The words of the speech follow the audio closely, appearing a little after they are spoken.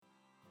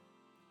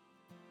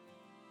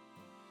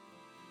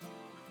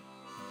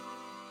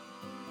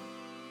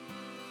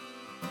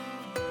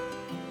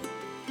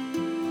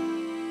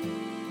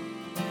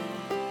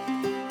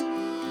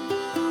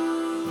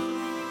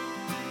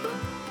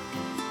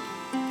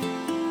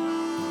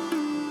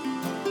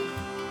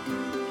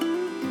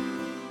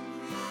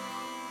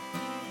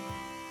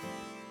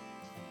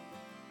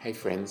Hey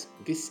friends,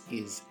 this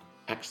is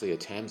actually a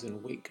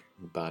Tamsin week,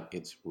 but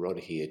it's Rod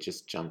here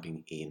just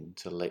jumping in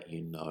to let you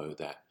know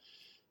that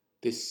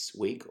this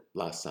week,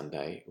 last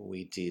Sunday,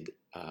 we did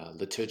a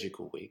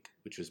liturgical week,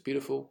 which was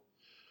beautiful,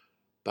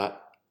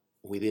 but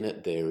within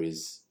it there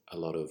is a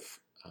lot of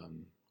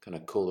kind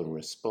of call and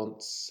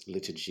response,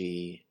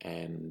 liturgy,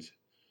 and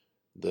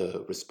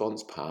the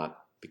response part,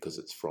 because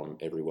it's from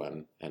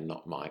everyone and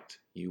not mic'd,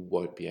 you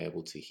won't be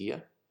able to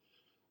hear.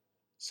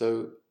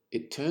 So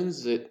it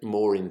turns it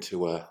more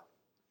into a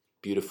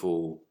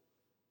beautiful,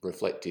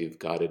 reflective,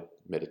 guided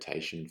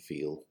meditation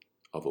feel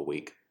of a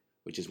week,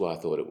 which is why I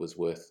thought it was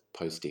worth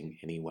posting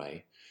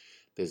anyway.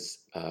 There's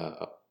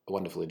a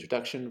wonderful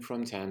introduction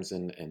from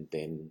Tamsin and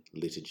then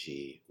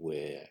liturgy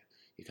where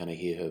you kind of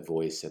hear her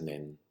voice and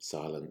then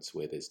silence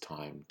where there's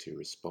time to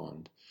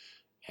respond.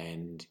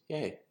 And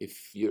yeah,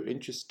 if you're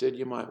interested,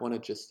 you might want to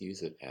just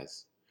use it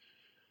as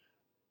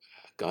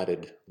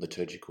guided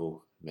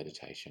liturgical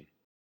meditation.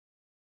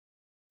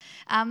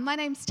 My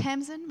name's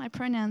Tamsin. My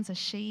pronouns are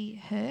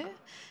she, her.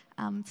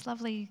 It's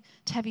lovely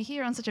to have you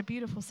here on such a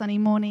beautiful sunny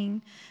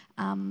morning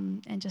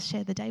and just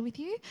share the day with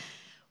you.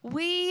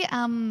 We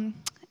thought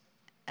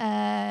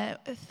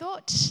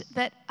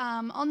that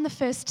on the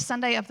first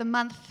Sunday of the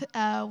month,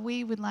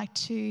 we would like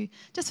to,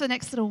 just for the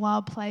next little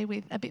while, play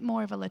with a bit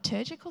more of a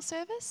liturgical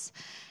service.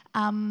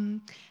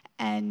 And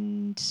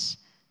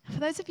for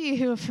those of you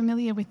who are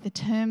familiar with the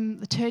term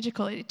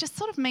liturgical, it just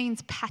sort of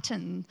means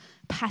pattern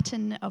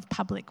of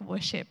public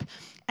worship.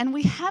 And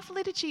we have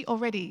liturgy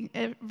already.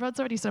 Rod's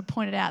already sort of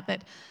pointed out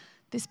that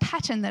this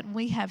pattern that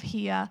we have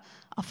here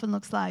often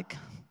looks like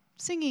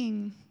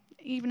singing,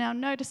 even our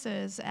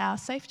notices, our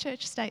safe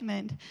church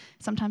statement,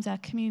 sometimes our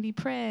community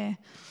prayer,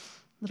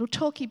 little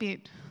talky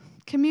bit,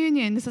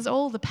 communion. This is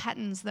all the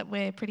patterns that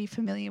we're pretty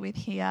familiar with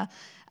here.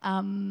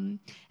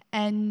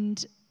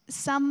 And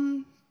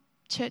some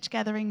church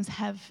gatherings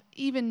have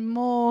even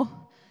more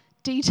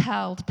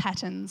detailed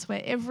patterns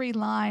where every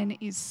line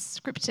is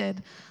scripted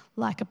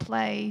like a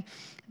play,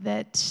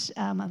 that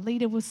a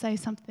leader will say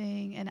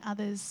something and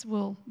others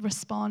will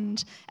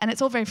respond, and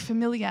it's all very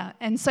familiar.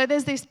 And so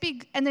there's this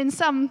big, and then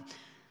some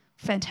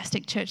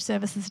fantastic church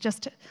services,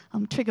 just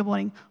trigger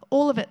warning,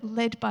 all of it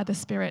led by the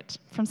Spirit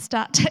from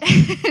start to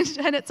end,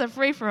 and it's a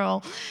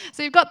free-for-all.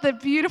 So you've got the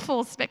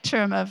beautiful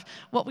spectrum of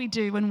what we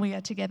do when we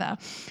are together.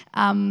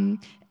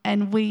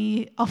 And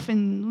we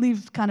often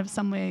live kind of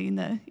somewhere in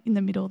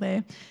the middle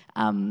there.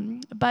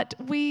 But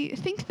we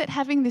think that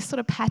having this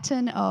sort of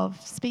pattern of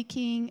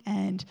speaking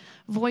and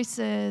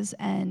voices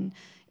and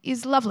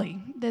is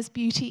lovely. There's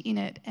beauty in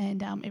it,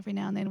 and every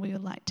now and then we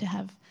would like to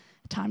have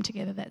time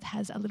together that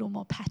has a little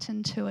more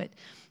pattern to it.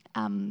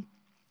 And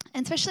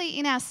especially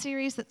in our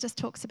series that just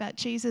talks about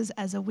Jesus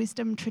as a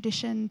wisdom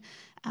tradition,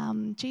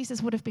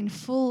 Jesus would have been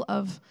full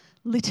of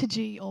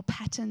liturgy or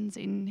patterns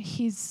in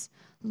his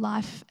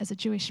life as a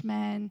Jewish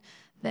man,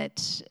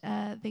 that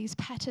these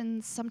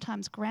patterns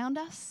sometimes ground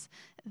us,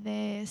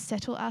 they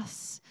settle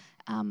us,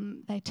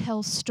 they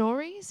tell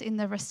stories in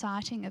the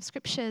reciting of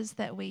scriptures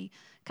that we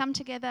come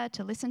together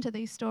to listen to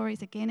these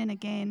stories again and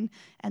again,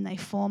 and they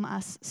form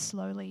us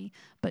slowly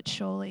but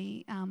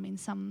surely in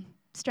some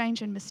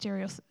strange and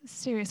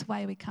mysterious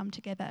way. We come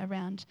together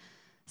around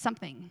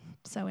something.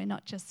 So we're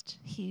not just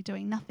here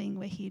doing nothing,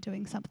 we're here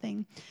doing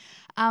something.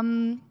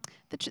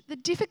 The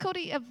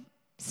difficulty of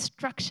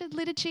structured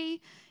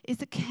liturgy is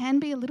it can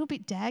be a little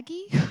bit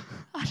daggy.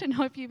 I don't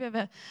know if you've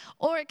ever,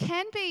 or it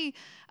can be,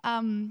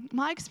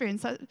 my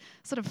experience,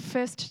 sort of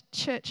first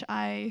church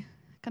I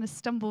kind of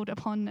stumbled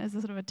upon as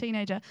a sort of a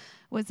teenager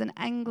was an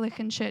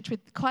Anglican church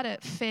with quite a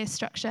fair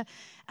structure,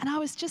 and I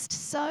was just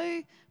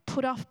so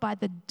put off by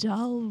the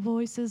dull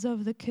voices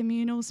of the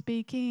communal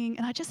speaking,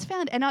 and I just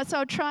found, so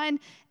I'd try and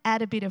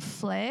add a bit of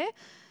flair.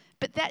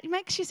 But that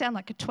makes you sound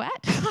like a twat.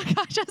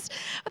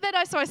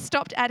 So I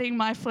stopped adding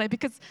my flair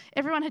because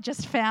everyone had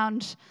just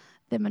found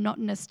the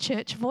monotonous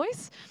church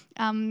voice,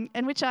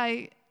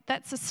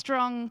 that's a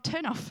strong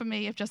turn-off for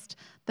me of just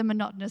the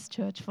monotonous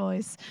church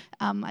voice.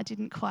 I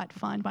didn't quite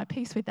find my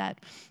peace with that.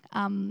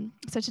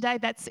 So today,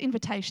 that's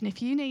invitation.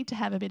 If you need to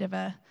have a bit of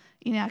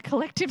in our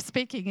collective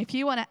speaking, if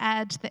you want to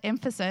add the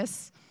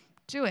emphasis,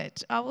 do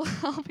it.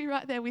 I'll be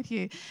right there with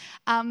you.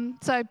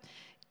 So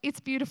it's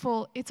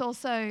beautiful. It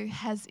also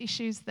has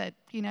issues that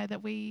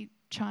we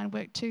try and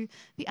work to.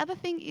 The other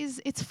thing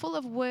is it's full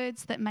of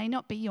words that may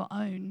not be your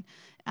own.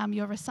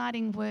 You're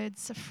reciting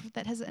words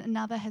that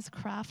another has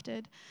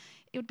crafted.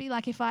 It would be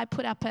like if I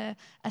put up a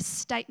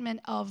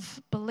statement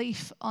of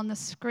belief on the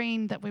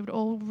screen that we would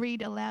all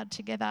read aloud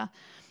together.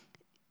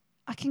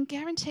 I can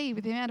guarantee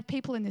with the amount of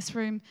people in this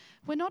room,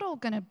 we're not all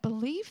going to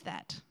believe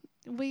that.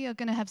 We are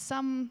going to have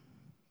some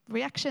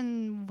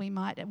reaction. We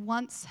might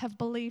once have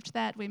believed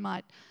that. We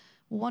might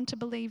want to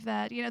believe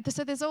that.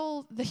 So there's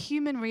all the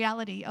human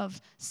reality of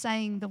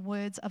saying the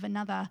words of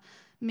another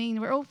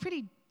mean we're all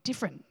pretty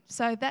different.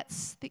 So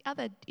that's the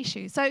other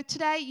issue. So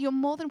today you're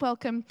more than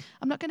welcome.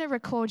 I'm not going to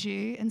record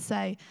you and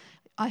say,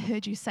 I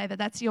heard you say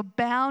that. You're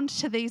bound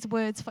to these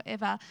words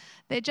forever.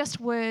 They're just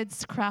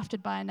words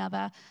crafted by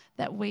another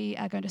that we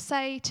are going to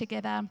say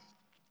together.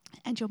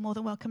 And you're more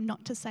than welcome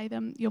not to say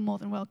them. You're more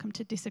than welcome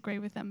to disagree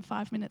with them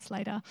 5 minutes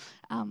later.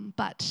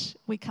 But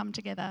we come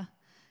together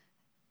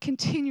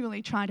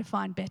continually trying to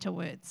find better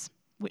words,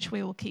 which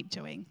we will keep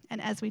doing.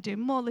 And as we do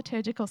more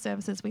liturgical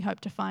services, we hope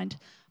to find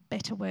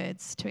better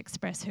words to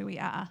express who we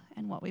are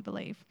and what we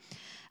believe.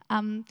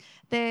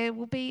 There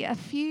will be a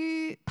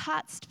few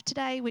parts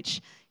today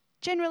which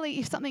generally,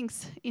 if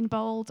something's in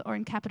bold or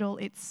in capital,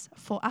 it's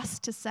for us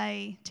to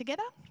say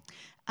together.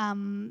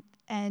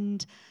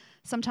 And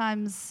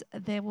sometimes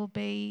there will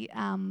be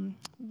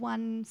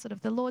one sort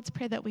of the Lord's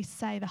Prayer that we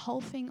say the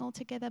whole thing all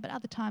together, but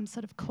other times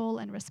sort of call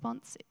and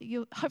response.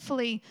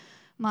 Hopefully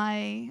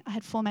I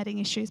had formatting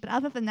issues, but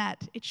other than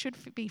that, it should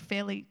be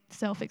fairly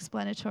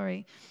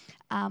self-explanatory.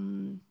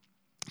 And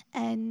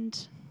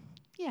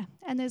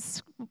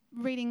there's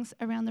readings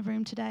around the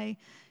room today,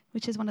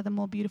 which is one of the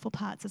more beautiful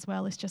parts as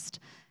well, is just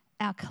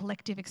our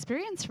collective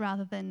experience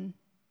rather than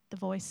the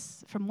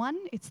voice from one.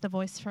 It's the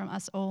voice from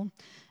us all,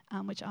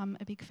 which I'm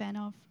a big fan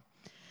of.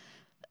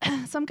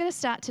 So I'm going to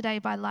start today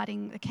by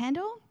lighting the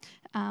candle,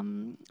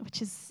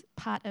 which is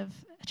part of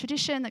a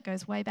tradition that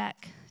goes way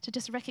back, to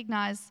just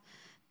recognise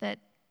that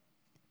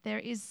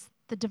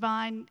the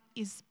divine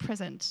is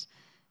present,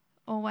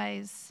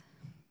 always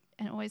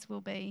and always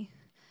will be,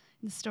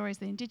 in the stories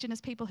of the Indigenous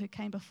people who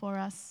came before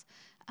us,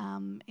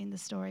 in the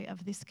story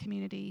of this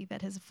community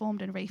that has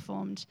formed and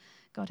reformed.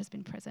 God has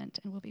been present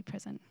and will be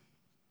present.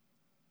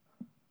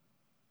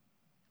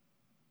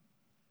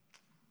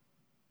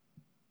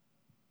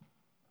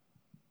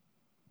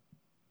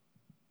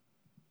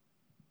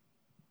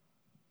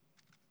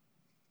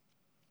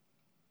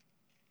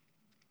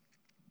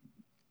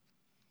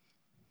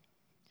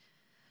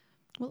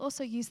 We'll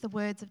also use the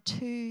words of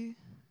two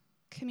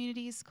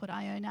communities called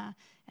Iona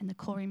and the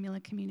Corey Miller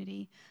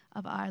community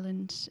of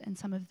Ireland, and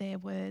some of their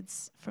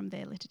words from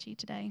their liturgy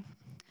today.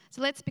 So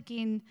let's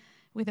begin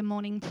with a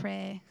morning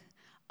prayer.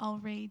 I'll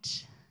read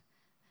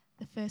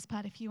the first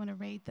part if you want to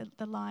read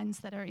the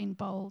lines that are in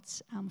bold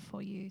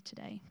for you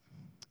today.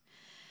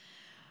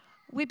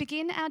 We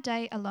begin our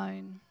day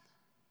alone.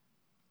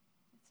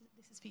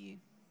 This is for you.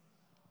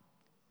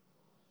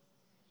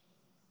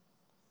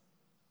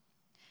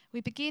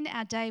 We begin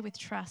our day with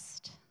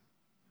trust.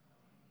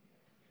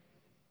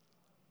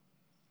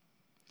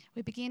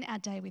 We begin our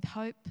day with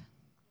hope.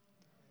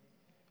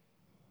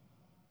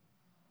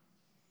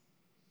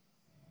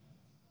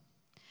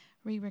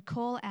 We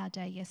recall our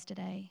day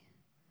yesterday.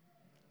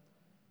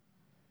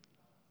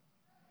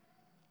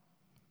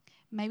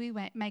 May we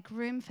make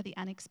room for the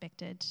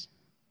unexpected.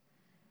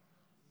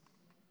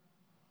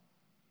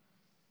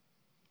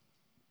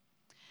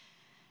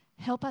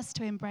 Help us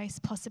to embrace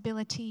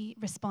possibility,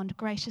 respond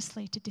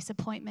graciously to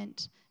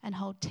disappointment, and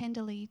hold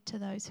tenderly to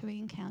those who we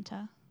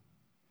encounter.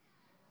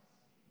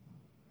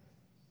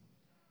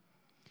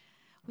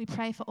 We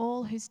pray for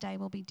all whose day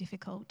will be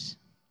difficult.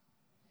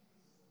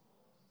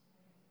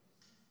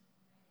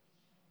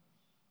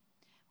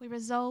 We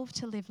resolve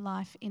to live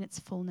life in its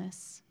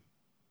fullness.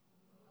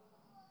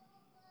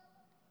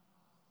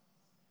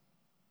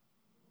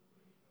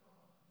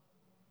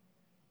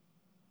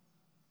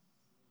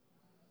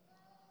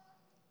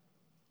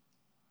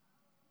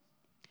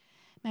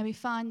 May we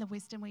find the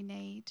wisdom we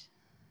need.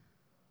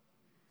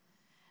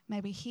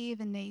 May we hear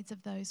the needs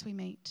of those we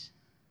meet.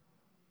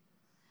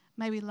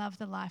 May we love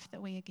the life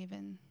that we are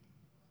given.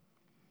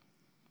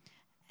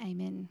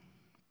 Amen.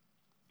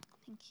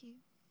 Thank you.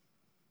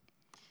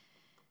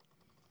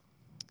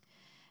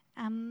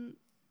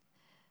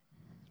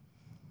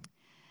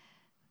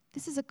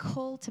 This is a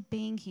call to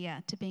being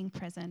here, to being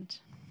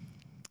present.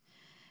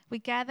 We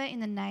gather in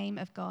the name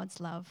of God's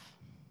love.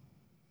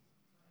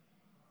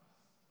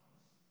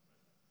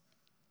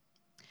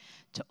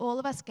 To all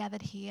of us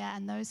gathered here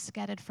and those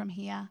scattered from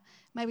here,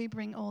 may we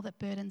bring all that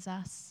burdens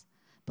us,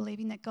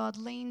 believing that God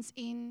leans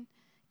in,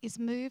 is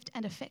moved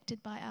and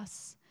affected by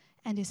us,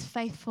 and is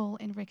faithful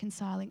in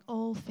reconciling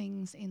all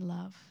things in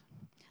love.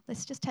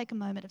 Let's just take a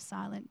moment of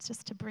silence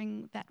just to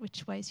bring that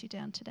which weighs you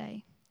down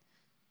today.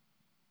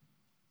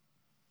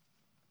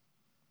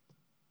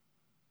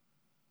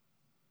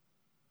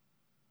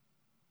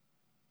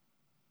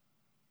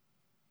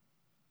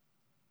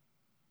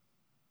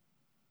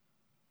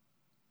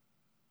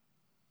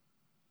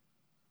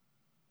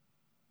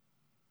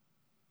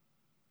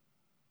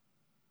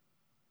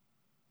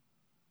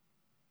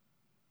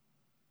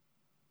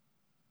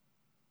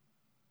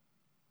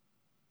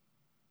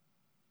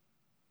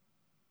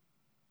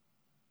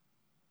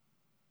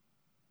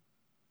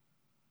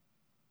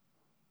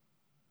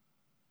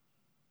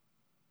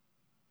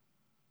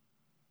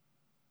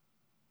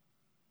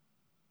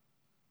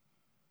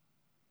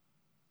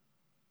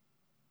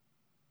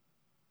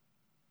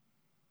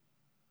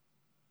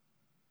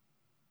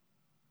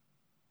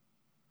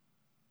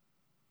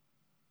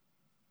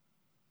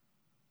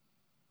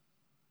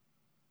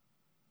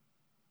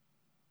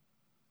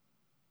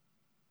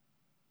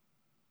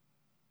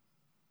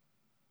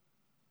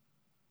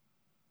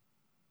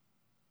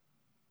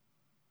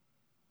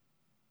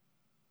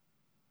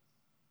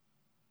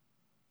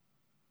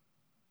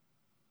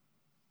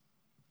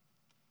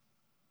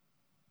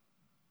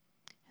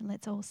 And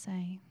let's all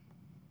say,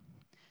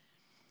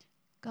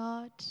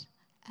 God,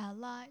 our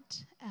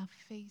light, our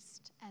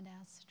feast, and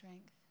our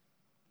strength,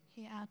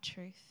 hear our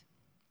truth.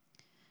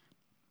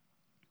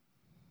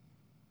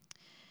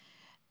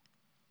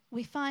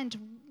 We find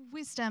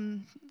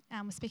wisdom,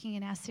 we're speaking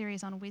in our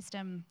series on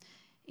wisdom,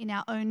 in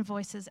our own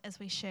voices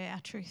as we share our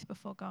truth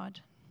before God.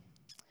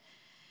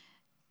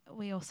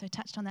 We also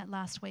touched on that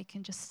last week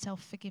in just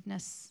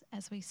self-forgiveness.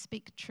 As we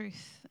speak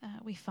truth,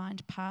 we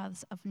find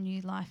paths of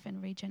new life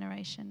and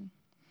regeneration.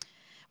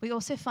 We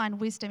also find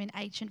wisdom in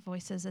ancient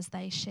voices as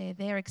they share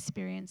their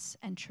experience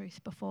and truth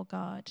before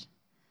God.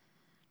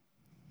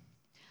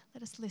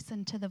 Let us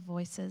listen to the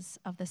voices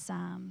of the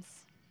Psalms.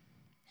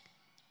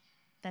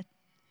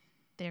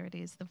 There it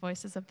is, the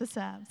voices of the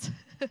Psalms.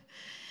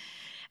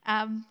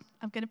 I'm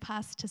going to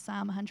pass to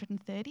Psalm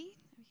 130.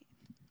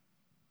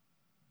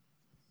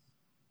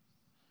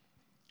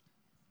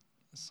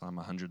 Psalm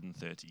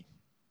 130.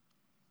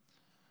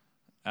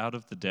 Out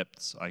of the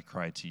depths I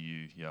cry to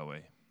you,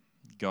 Yahweh.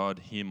 God,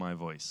 hear my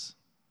voice.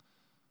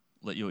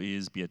 Let your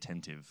ears be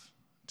attentive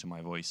to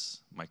my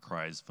voice, my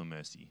cries for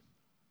mercy.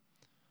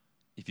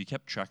 If you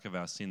kept track of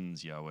our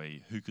sins, Yahweh,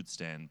 who could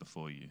stand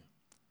before you?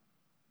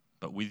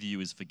 But with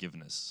you is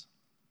forgiveness,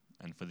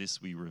 and for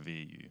this we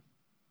revere you.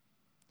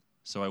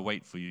 So I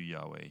wait for you,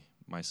 Yahweh.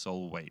 My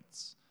soul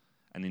waits,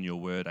 and in your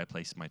word I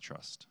place my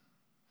trust.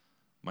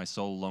 My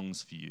soul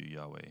longs for you,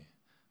 Yahweh,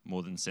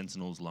 more than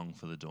sentinels long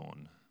for the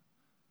dawn.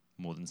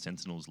 More than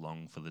sentinels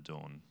long for the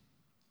dawn.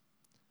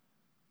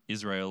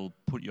 Israel,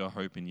 put your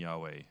hope in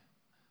Yahweh,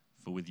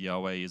 for with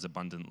Yahweh is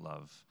abundant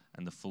love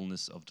and the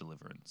fullness of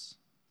deliverance.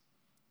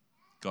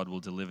 God will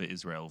deliver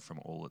Israel from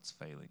all its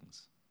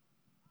failings.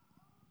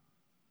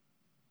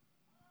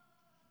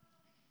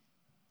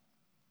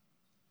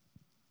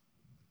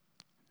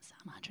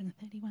 Psalm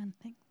 131.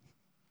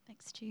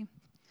 Thanks, Stu.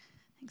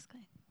 Thanks,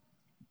 Claire.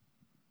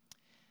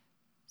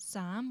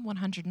 Psalm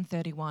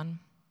 131.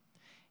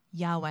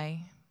 Yahweh,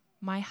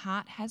 my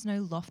heart has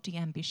no lofty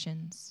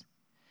ambitions.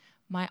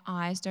 My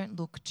eyes don't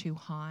look too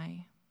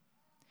high.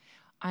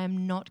 I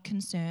am not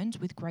concerned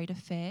with great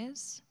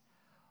affairs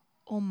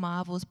or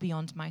marvels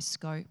beyond my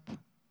scope.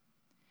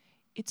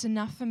 It's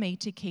enough for me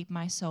to keep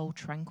my soul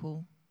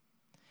tranquil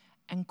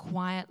and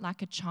quiet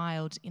like a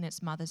child in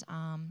its mother's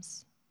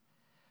arms.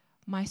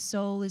 My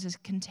soul is as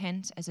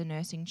content as a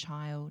nursing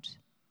child.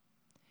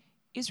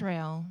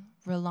 Israel,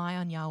 rely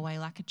on Yahweh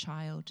like a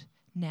child,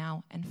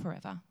 now and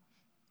forever.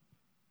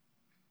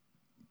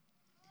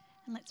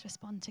 And let's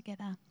respond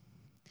together.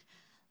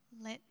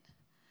 Let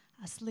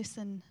us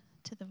listen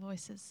to the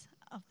voices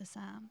of the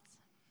Psalms.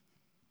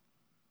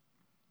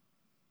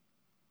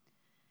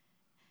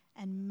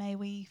 And may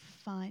we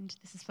find,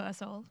 this is for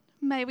us all,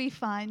 may we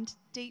find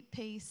deep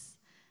peace,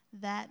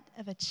 that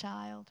of a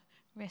child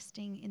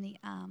resting in the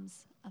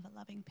arms of a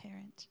loving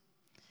parent.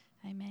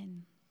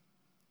 Amen.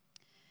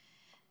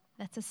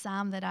 That's a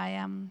psalm that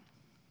I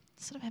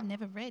sort of have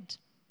never read.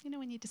 You know,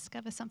 when you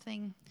discover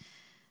something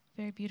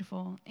very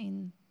beautiful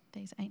in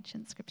these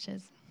ancient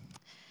scriptures.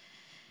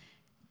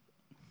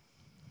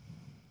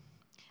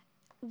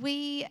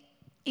 We,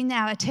 in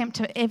our attempt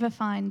to ever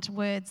find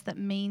words that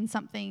mean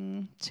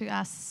something to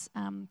us,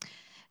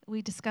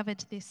 we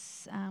discovered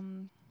this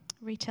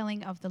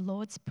retelling of the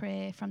Lord's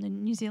Prayer from the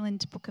New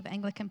Zealand Book of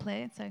Anglican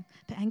Prayer. So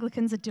the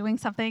Anglicans are doing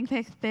something.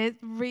 They're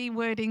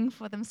rewording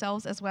for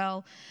themselves as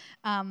well.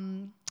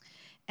 And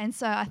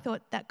so I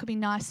thought that could be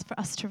nice for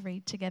us to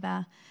read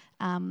together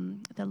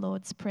the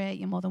Lord's Prayer.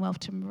 You're more than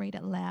welcome to read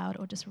it loud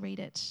or just read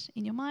it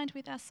in your mind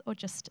with us or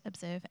just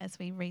observe as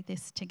we read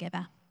this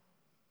together.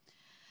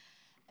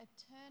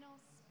 Eternal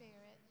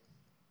Spirit,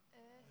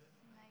 earth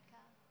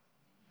maker,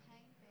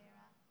 pain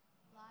bearer,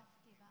 life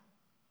giver,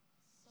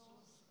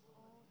 source of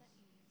all that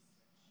is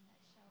and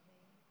that shall be,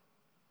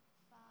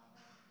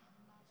 Father and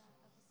Mother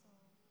of us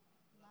all,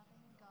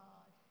 loving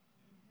God,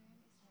 in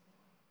whom is heaven.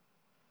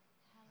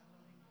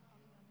 Hallowing of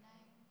your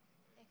name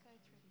echo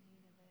through the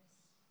universe.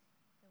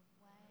 The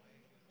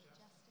way of your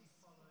justice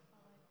be followed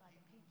by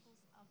the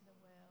peoples of the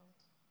world.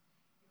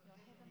 Your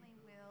heavenly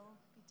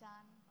will be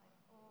done by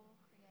all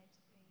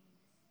created beings.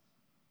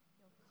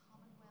 Your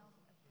commonwealth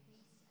of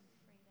peace and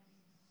freedom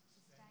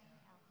sustain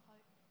our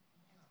hope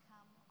and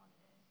come on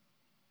earth.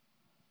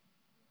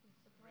 With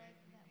the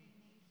bread that we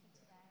need for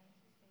today,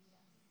 feed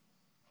us.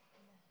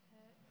 And the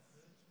hurts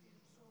we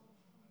absorb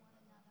from one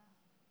another,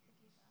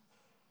 forgive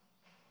us.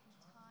 In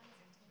times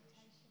of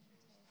temptation and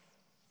test,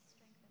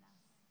 strengthen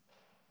us.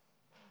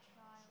 In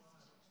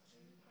trials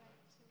too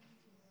great to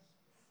endure,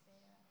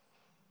 spare us.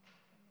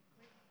 From the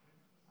grip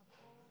of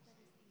all that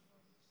is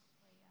evil,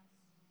 free us.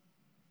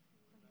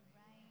 For you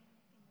reign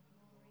in the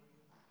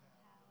glory of the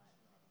power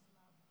that is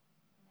love,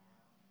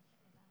 now and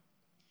forever.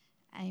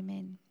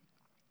 Amen.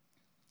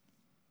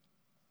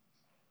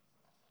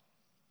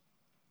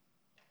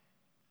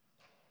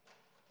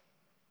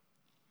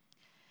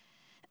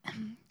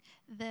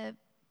 The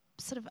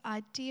sort of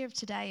idea of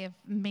today of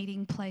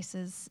meeting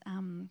places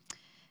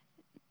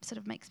sort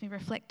of makes me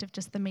reflect of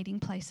just the meeting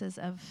places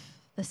of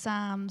the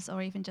Psalms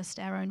or even just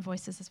our own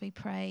voices as we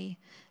pray.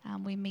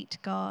 We meet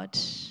God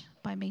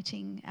by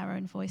meeting our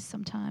own voice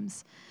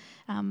sometimes.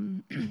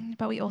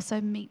 But we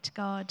also meet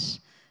God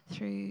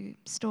through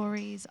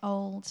stories,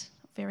 old,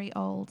 very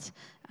old.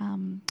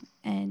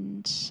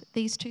 And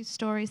these two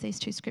stories, these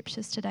two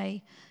scriptures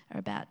today are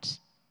about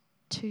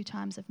 2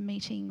 times of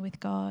meeting with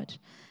God.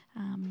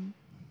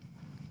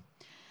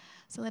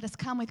 So let us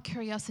come with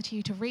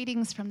curiosity to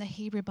readings from the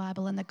Hebrew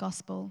Bible and the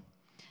Gospel,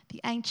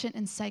 the ancient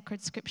and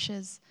sacred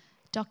scriptures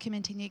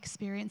documenting the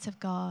experience of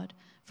God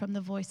from the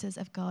voices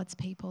of God's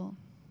people.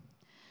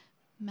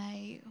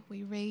 May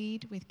we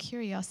read with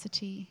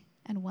curiosity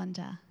and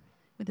wonder,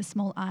 with a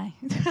small I.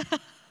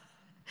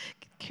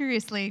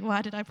 Curiously,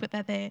 why did I put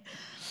that there?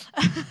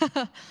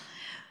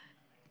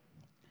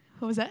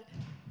 What was that?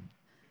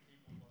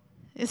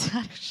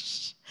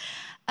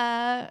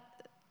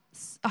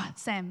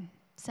 Sam.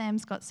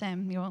 Sam's got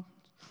Samuel.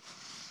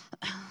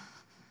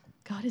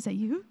 God, is that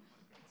you?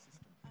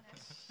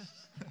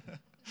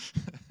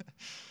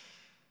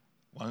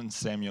 1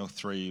 Samuel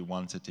 3,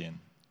 1-10.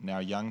 Now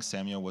young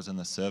Samuel was in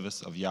the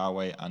service of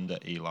Yahweh under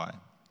Eli.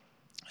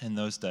 In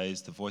those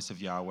days, the voice of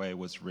Yahweh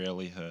was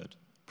rarely heard.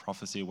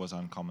 Prophecy was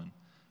uncommon.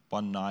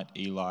 One night,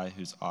 Eli,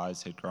 whose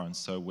eyes had grown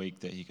so weak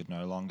that he could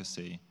no longer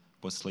see,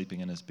 was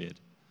sleeping in his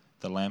bed.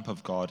 The lamp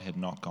of God had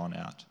not gone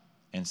out,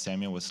 and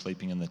Samuel was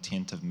sleeping in the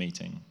tent of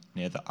meeting,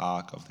 near the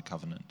ark of the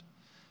covenant.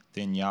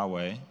 Then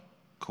Yahweh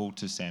called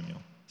to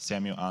Samuel.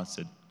 Samuel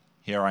answered,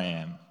 "Here I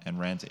am," and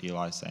ran to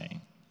Eli,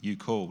 saying, "You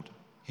called.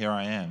 Here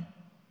I am."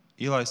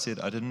 Eli said,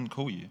 "I didn't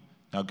call you.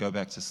 Now go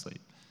back to sleep."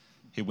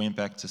 He went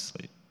back to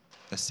sleep.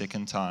 A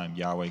second time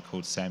Yahweh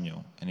called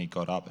Samuel, and he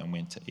got up and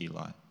went to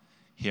Eli.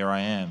 "Here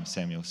I am,"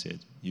 Samuel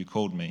said. "You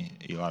called me,"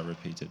 Eli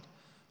repeated.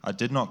 "I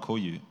did not call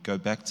you. Go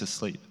back to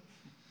sleep."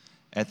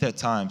 At that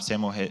time,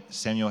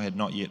 Samuel had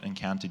not yet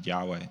encountered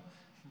Yahweh.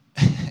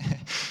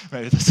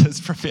 Maybe this is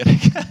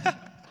prophetic.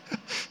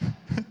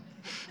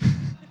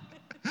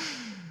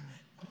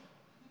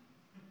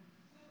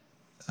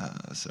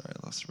 Sorry,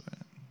 I lost it.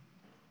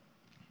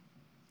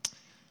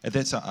 At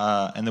that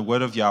time, and the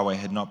word of Yahweh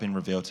had not been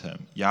revealed to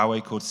him. Yahweh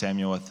called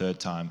Samuel a third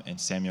time,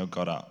 and Samuel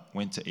got up,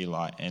 went to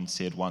Eli, and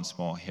said once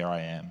more, "Here I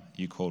am.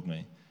 You called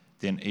me."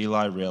 Then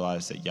Eli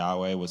realized that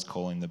Yahweh was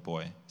calling the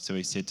boy. So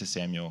he said to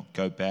Samuel,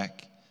 "Go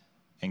back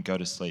and go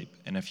to sleep.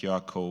 And if you are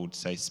called,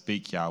 say,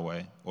 'Speak,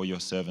 Yahweh,' or your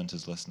servant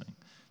is listening."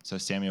 So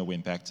Samuel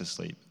went back to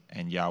sleep,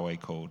 and Yahweh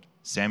called,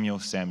 "Samuel,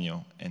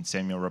 Samuel." And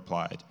Samuel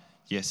replied,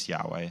 "Yes,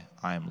 Yahweh,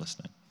 I am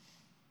listening."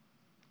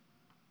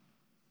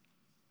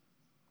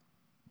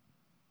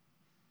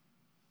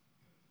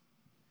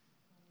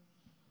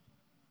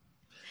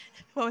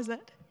 What was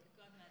that?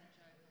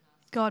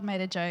 God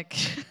made a joke.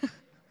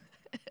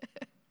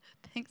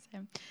 Thanks,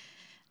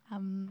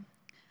 Sam.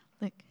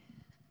 Look.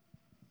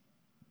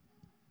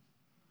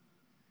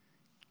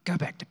 Go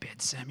back to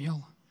bed,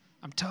 Samuel.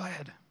 I'm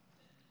tired.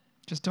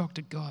 Just talk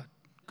to God.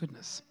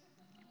 Goodness.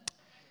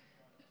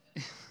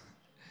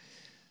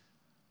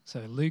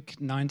 So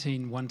Luke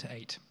 19,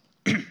 1-8.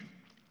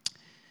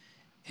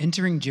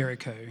 Entering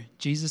Jericho,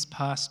 Jesus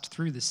passed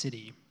through the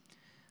city.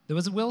 There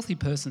was a wealthy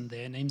person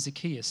there named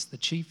Zacchaeus, the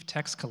chief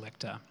tax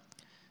collector.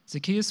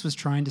 Zacchaeus was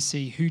trying to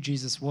see who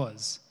Jesus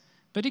was,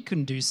 but he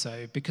couldn't do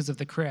so because of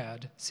the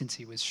crowd, since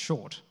he was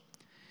short.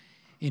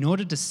 In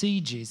order to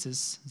see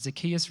Jesus,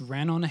 Zacchaeus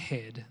ran on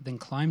ahead, then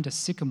climbed a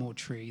sycamore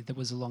tree that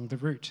was along the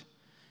route.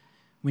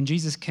 When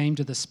Jesus came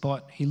to the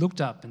spot, he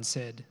looked up and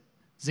said,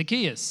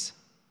 "Zacchaeus,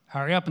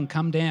 hurry up and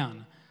come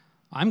down.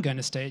 I'm going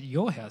to stay at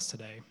your house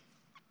today."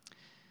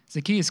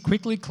 Zacchaeus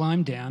quickly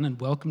climbed down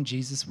and welcomed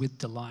Jesus with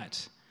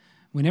delight.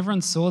 When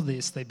everyone saw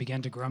this, they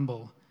began to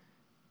grumble.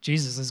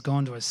 "Jesus has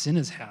gone to a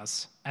sinner's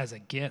house as a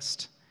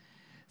guest."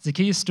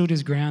 Zacchaeus stood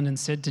his ground and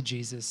said to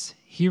Jesus,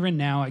 "Here and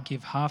now I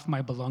give half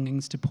my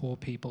belongings to poor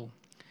people.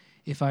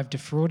 If I've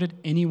defrauded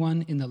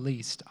anyone in the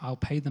least, I'll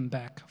pay them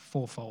back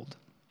fourfold."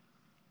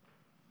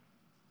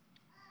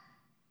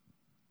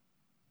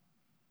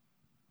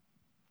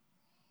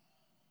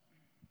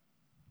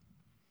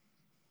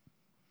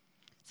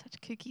 Such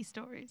kooky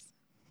stories.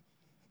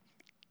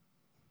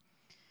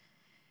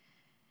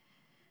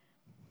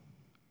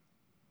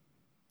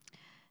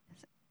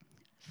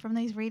 From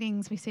these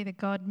readings, we see that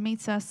God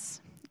meets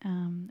us,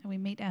 and we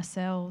meet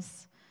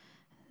ourselves.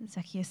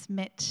 Zacchaeus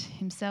met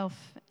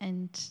himself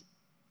and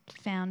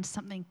found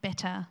something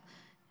better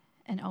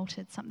and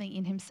altered something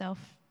in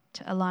himself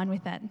to align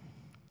with that.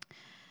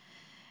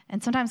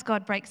 And sometimes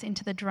God breaks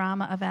into the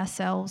drama of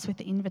ourselves with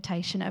the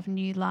invitation of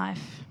new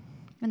life,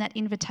 and that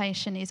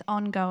invitation is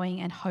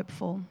ongoing and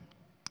hopeful.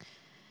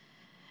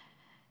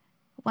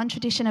 One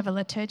tradition of a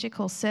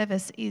liturgical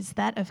service is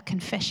that of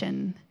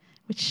confession,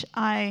 which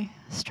I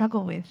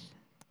struggle with,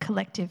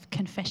 collective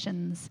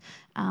confessions,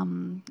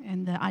 and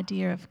the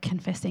idea of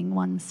confessing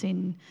one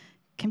sin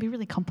can be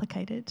really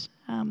complicated.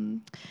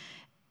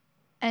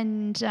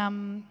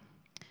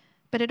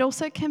 But it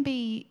also can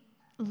be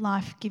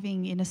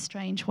life-giving in a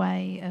strange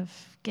way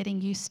of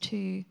getting used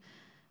to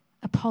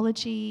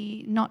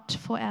apology, not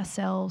for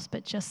ourselves,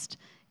 but just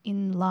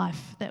in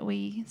life, that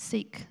we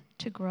seek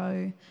to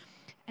grow,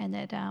 and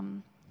that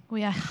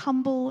we are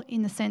humble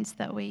in the sense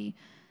that we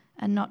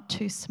are not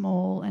too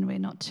small and we're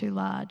not too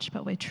large,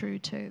 but we're true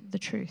to the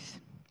truth.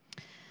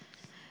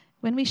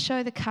 When we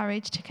show the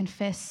courage to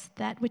confess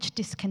that which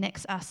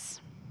disconnects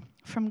us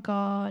from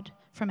God,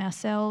 from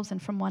ourselves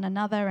and from one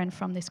another and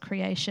from this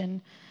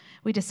creation,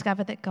 we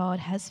discover that God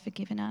has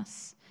forgiven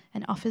us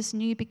and offers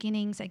new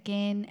beginnings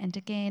again and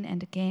again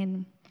and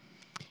again.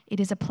 It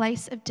is a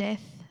place of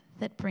death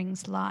that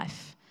brings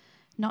life,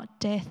 not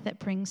death that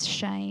brings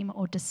shame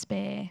or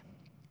despair.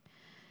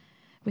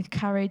 With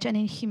courage and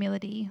in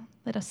humility,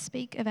 let us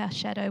speak of our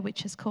shadow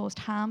which has caused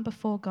harm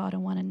before God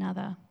and one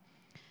another.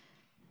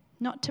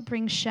 Not to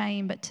bring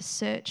shame, but to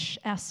search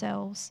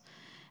ourselves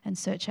and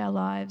search our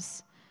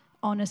lives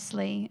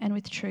honestly and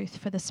with truth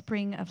for the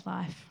spring of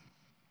life.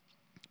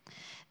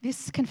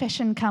 This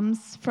confession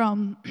comes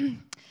from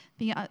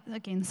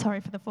again, sorry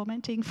for the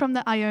formatting, from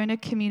the Iona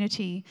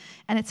community,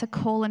 and it's a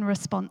call and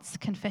response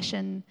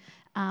confession.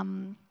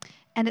 And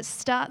it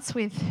starts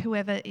with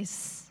whoever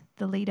is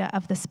the leader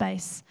of the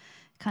space,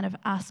 kind of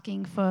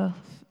asking for,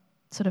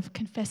 sort of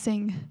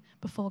confessing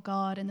before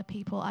God and the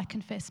people, I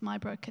confess my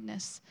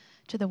brokenness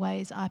to the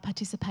ways I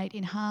participate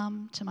in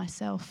harm to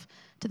myself,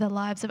 to the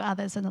lives of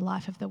others and the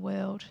life of the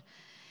world.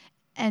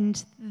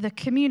 And the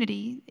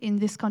community, in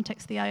this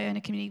context, the Iona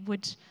community,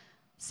 would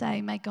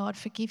say, may God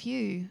forgive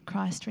you,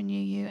 Christ renew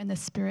you, and the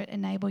Spirit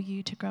enable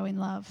you to grow in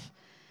love.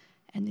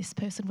 And this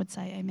person would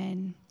say,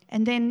 amen.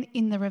 And then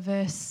in the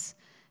reverse,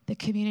 the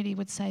community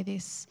would say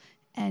this,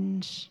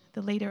 and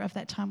the leader of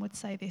that time would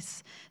say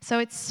this. So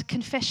it's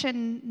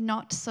confession,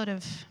 not sort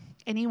of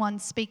anyone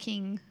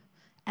speaking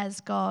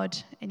as God,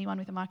 anyone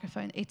with a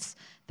microphone. It's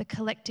the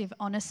collective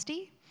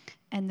honesty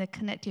and the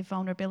collective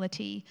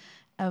vulnerability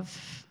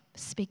of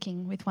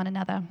speaking with one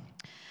another.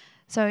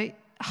 So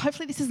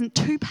hopefully this isn't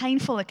too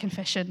painful a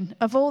confession.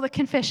 Of all the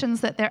confessions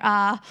that there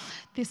are,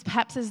 this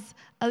perhaps is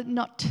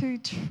not too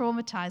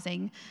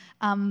traumatizing.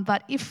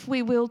 But if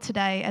we will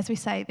today, as we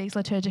say, these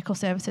liturgical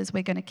services,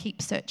 we're going to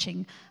keep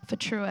searching for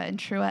truer and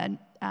truer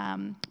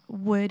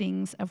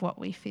wordings of what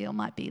we feel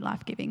might be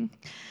life-giving.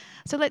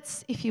 So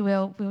let's, if you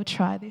will, we'll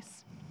try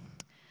this.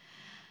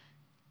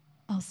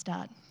 I'll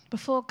start.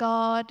 Before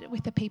God,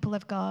 with the people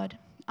of God,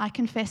 I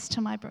confess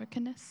to my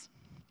brokenness,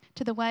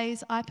 to the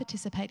ways I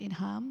participate in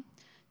harm,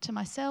 to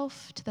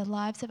myself, to the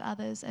lives of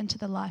others, and to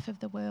the life of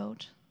the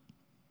world.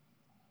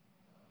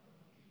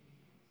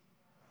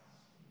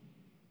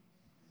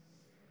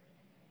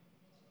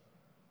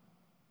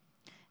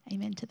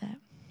 Amen to that.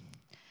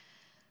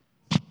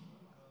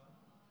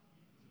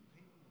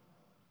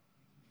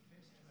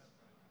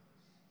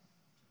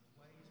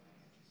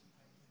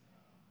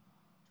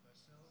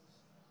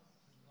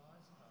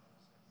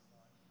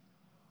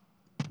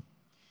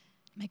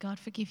 May God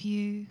forgive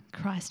you,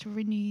 Christ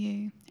renew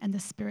you, and the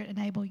Spirit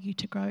enable you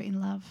to grow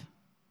in love.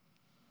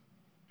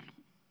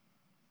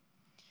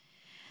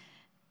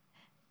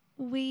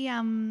 We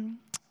are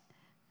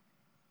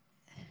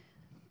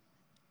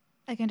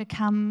going to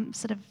come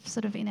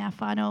sort of in our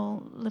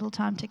final little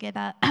time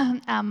together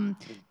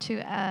to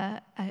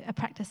a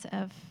practice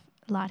of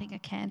lighting a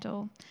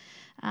candle.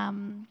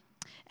 And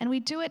we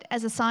do it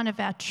as a sign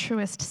of our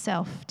truest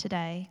self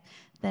today,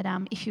 that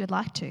if you would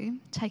like to,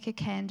 take a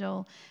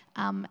candle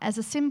as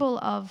a symbol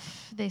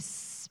of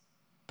this.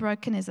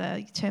 Broken is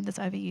a term that's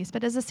overused,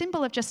 but as a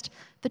symbol of just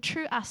the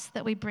true us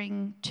that we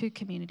bring to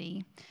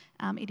community.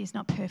 It is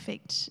not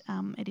perfect,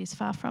 it is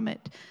far from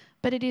it,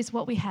 but it is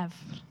what we have.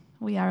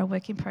 We are a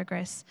work in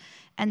progress,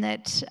 and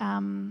that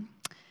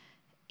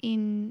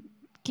in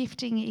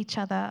gifting each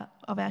other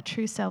of our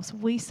true selves,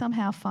 we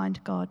somehow find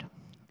God.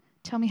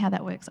 Tell me how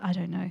that works. I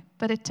don't know,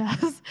 but it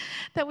does,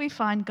 that we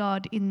find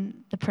God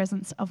in the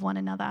presence of one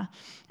another.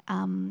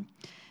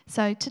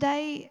 So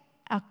today,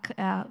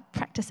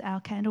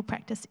 our candle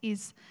practice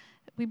is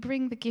we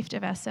bring the gift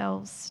of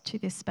ourselves to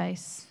this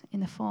space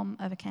in the form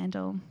of a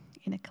candle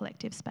in a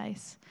collective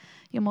space.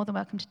 You're more than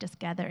welcome to just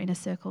gather in a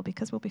circle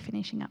because we'll be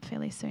finishing up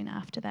fairly soon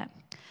after that.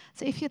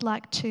 So if you'd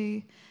like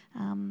to,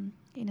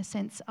 in a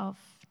sense of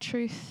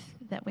truth,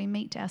 that we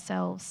meet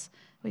ourselves,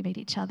 we meet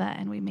each other,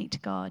 and we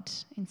meet God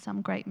in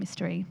some great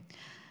mystery,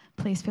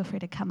 please feel free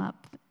to come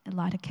up and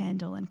light a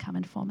candle and come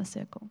and form a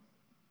circle.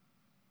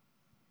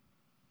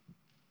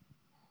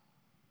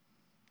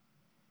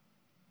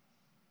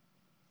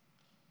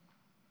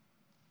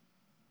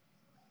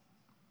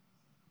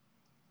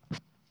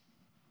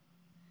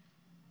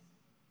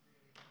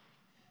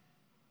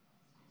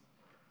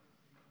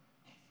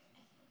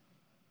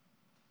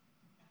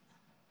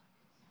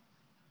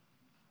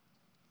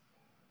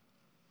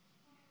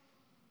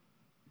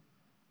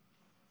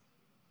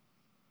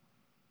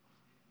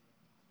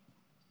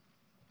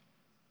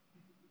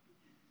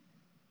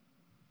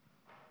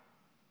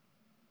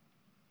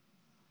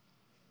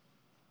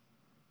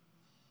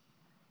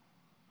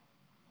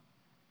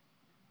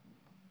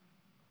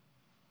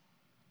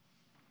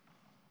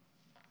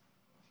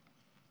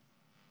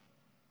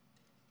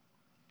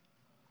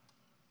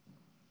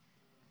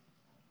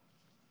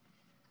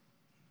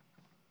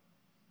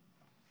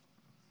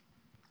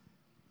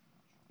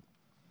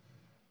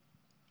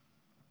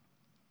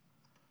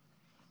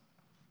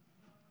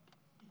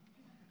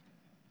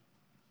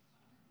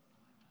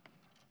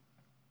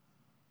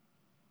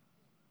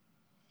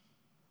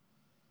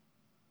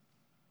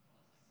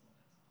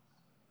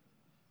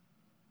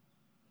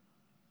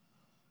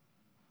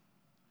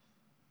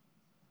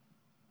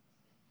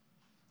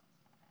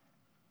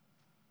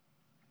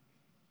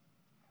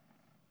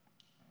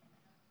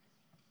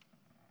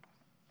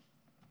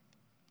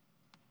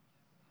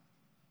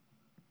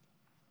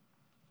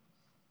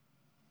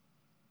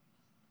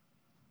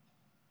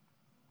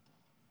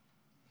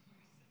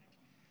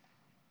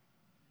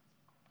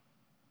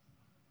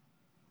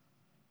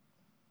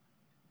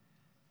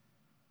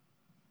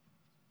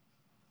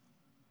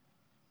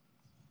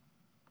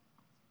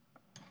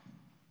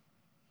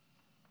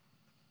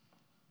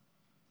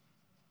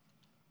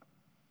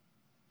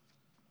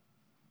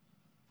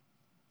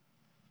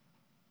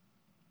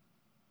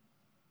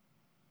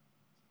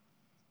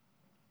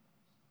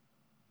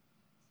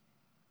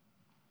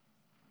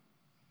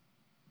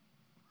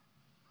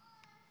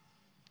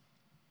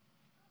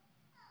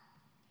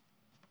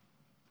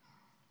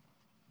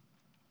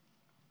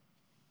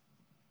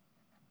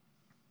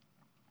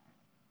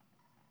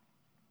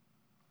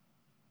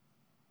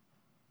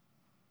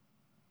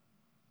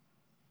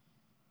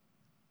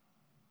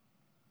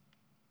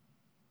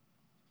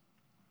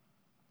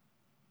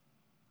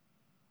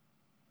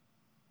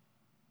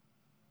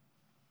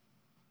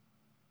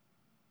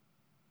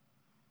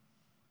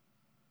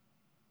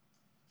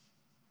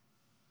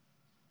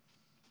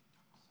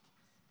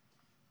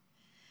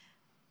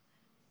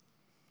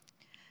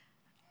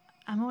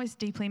 I'm always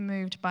deeply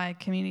moved by a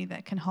community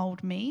that can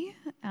hold me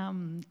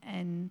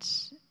and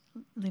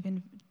live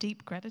in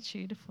deep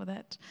gratitude for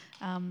that.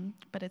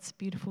 But it's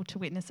beautiful to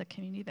witness a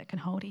community that can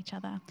hold each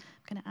other. I'm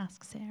going to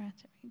ask Sarah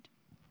to read.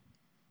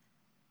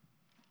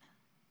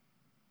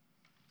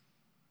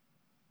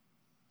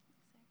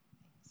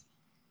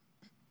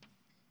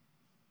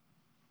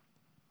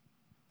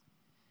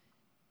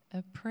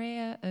 A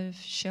prayer of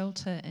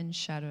shelter and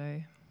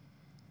shadow.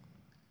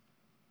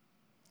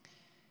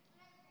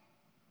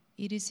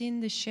 It is in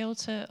the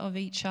shelter of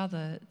each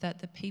other that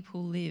the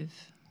people live.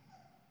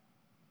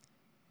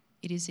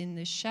 It is in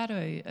the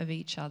shadow of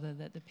each other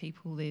that the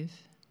people live.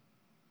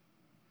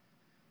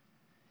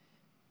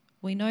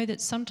 We know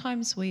that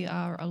sometimes we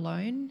are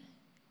alone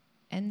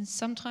and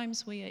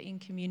sometimes we are in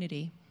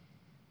community.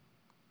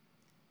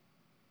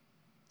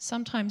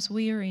 Sometimes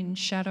we are in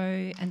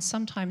shadow and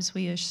sometimes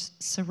we are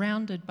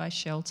surrounded by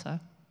shelter.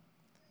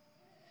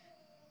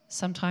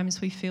 Sometimes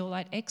we feel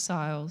like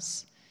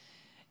exiles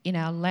in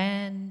our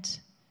land,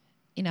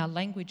 in our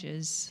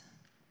languages,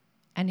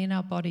 and in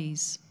our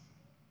bodies.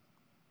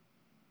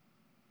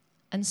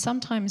 And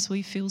sometimes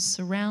we feel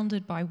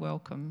surrounded by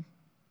welcome.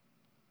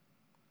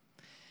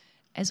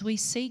 As we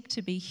seek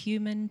to be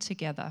human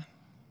together,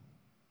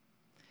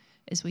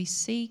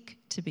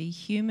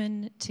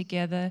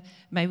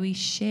 may we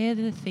share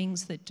the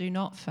things that do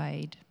not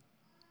fade.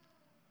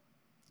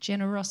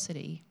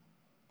 Generosity,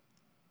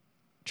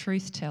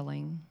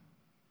 truth-telling,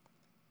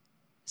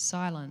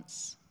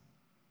 silence,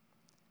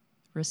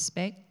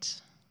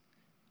 respect,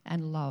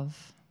 and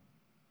love.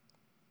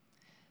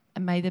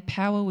 And may the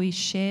power we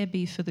share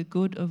be for the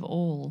good of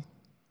all.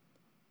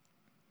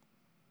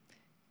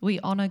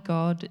 We honour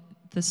God,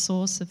 the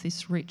source of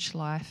this rich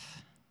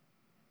life,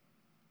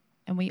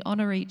 and we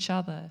honour each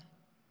other,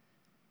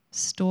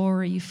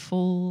 story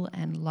full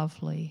and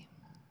lovely,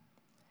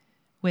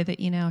 whether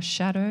in our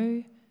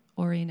shadow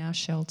or in our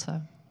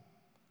shelter.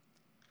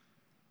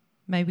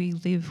 May we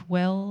live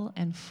well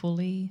and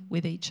fully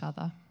with each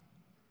other.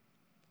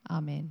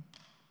 Amen.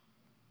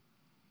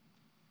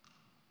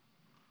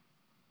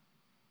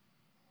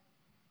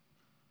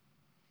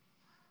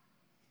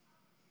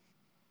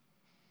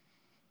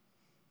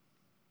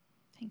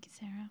 Thank you,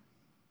 Sarah.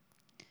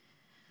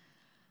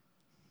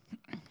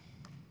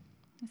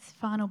 This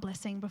final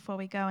blessing before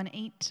we go and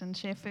eat and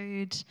share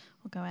food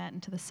or go out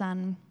into the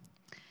sun.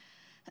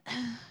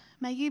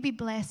 May you be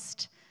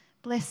blessed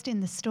in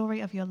the story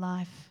of your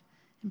life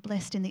and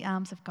blessed in the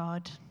arms of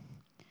God.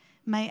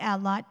 May our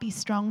light be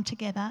strong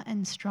together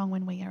and strong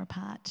when we are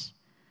apart.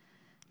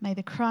 May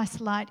the Christ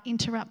light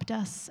interrupt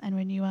us and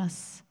renew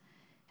us,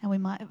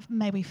 and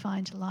may we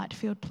find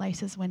light-filled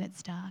places when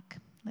it's dark.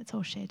 Let's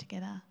all share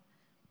together.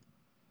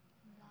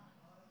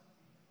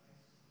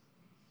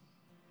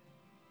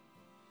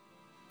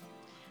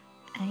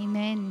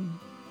 Amen.